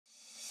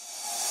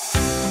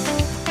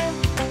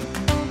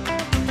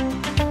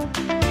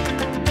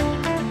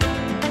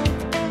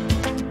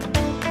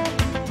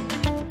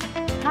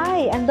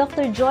I'm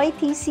Dr. Joy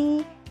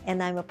TC,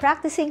 and I'm a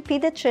practicing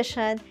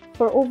pediatrician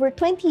for over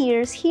 20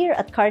 years here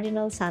at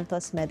Cardinal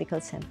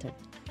Medical Center.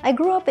 I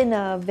grew up in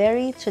a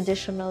very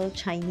traditional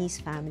Chinese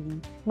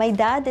family. My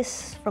dad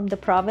is from the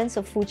province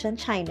of Fujian,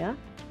 China,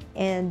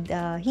 and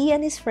he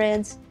and his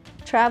friends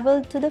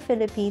traveled to the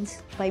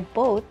Philippines by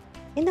boat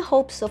in the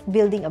hopes of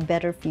building a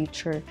better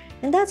future.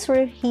 And that's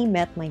where he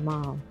met my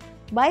mom.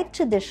 By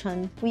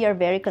tradition, we are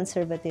very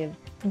conservative.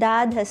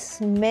 Dad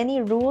has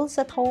many rules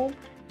at home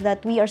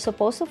that we are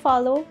supposed to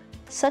follow,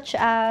 such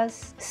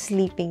as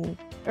sleeping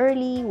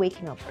early,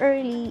 waking up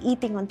early,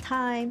 eating on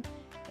time.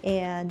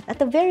 And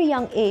at a very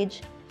young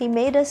age, he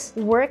made us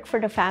work for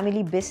the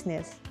family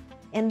business.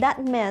 And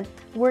that meant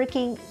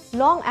working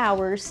long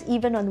hours,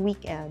 even on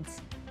weekends.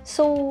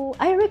 So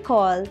I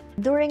recall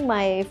during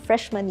my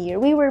freshman year,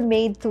 we were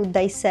made to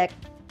dissect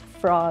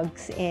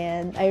frogs,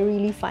 and I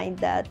really find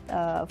that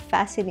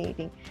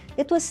fascinating.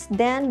 It was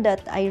then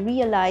that I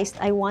realized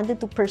I wanted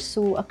to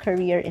pursue a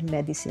career in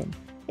medicine.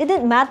 It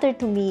didn't matter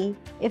to me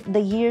if the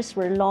years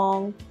were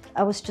long.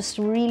 I was just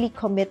really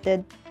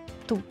committed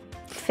to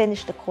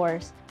finish the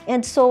course.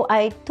 And so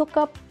I took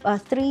up a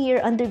 3-year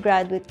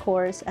undergraduate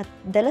course at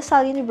De La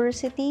Salle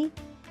University,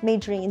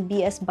 majoring in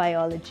BS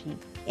Biology,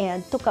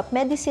 and took up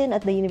medicine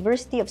at the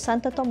University of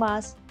Santo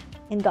Tomas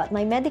and got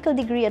my medical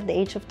degree at the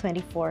age of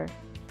 24.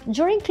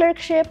 During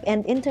clerkship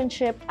and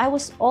internship, I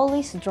was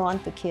always drawn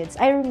to kids.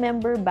 I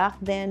remember back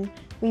then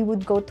we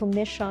would go to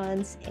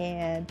missions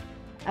and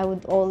I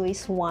would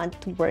always want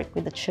to work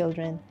with the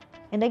children.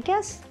 And I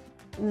guess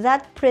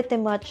that pretty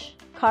much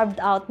carved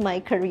out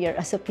my career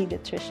as a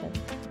pediatrician.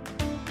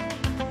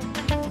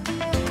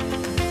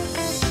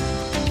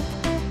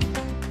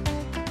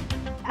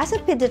 As a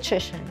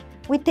pediatrician,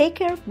 we take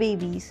care of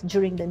babies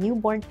during the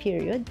newborn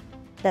period,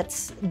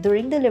 that's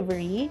during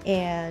delivery,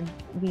 and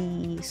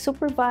we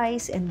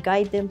supervise and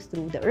guide them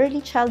through the early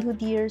childhood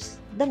years,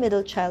 the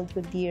middle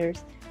childhood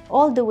years,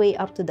 all the way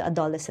up to the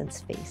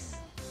adolescence phase.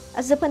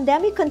 As the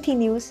pandemic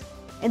continues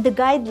and the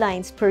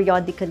guidelines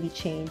periodically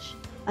change,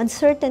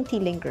 uncertainty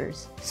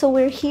lingers. So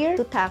we're here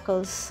to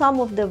tackle some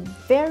of the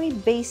very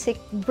basic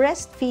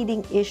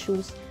breastfeeding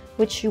issues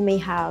which you may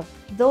have.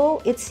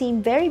 Though it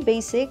seemed very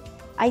basic,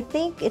 I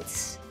think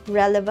it's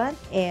relevant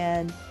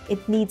and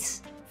it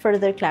needs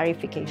further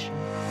clarification.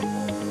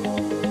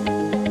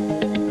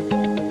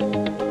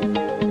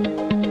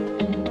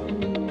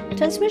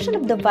 Transmission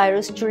of the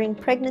virus during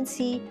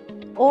pregnancy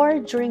or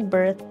during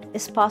birth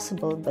is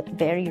possible but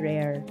very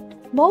rare.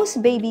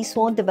 Most babies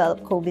won't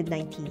develop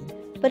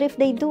COVID-19, but if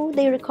they do,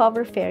 they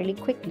recover fairly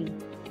quickly,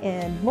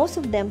 and most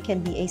of them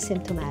can be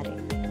asymptomatic.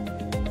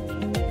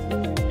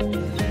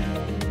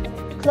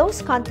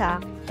 Close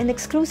contact and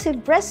exclusive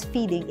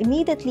breastfeeding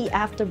immediately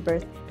after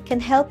birth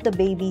can help the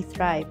baby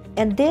thrive,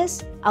 and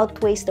this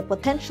outweighs the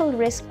potential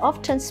risk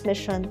of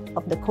transmission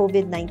of the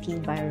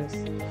COVID-19 virus.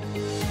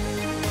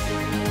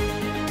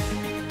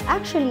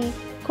 Actually,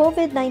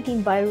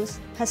 COVID-19 virus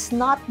has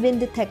not been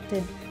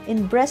detected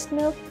in breast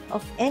milk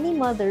of any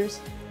mothers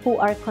who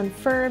are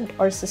confirmed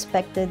or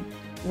suspected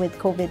with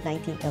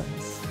COVID-19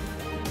 illness.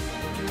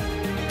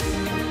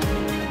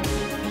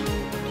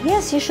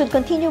 Yes, you should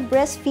continue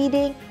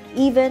breastfeeding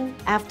even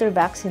after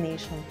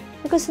vaccination,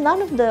 because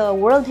none of the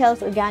World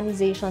Health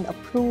Organization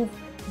approved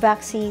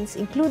vaccines,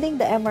 including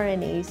the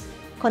mRNAs,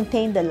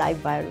 contain the live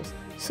virus.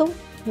 So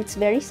it's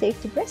very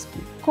safe to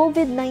breastfeed.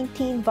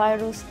 COVID-19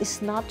 virus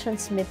is not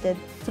transmitted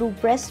through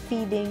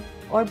breastfeeding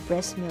or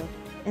breast milk,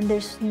 and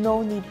there's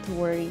no need to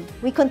worry.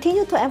 We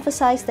continue to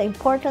emphasize the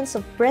importance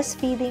of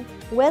breastfeeding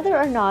whether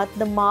or not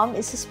the mom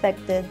is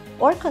suspected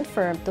or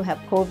confirmed to have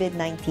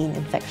COVID-19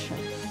 infection.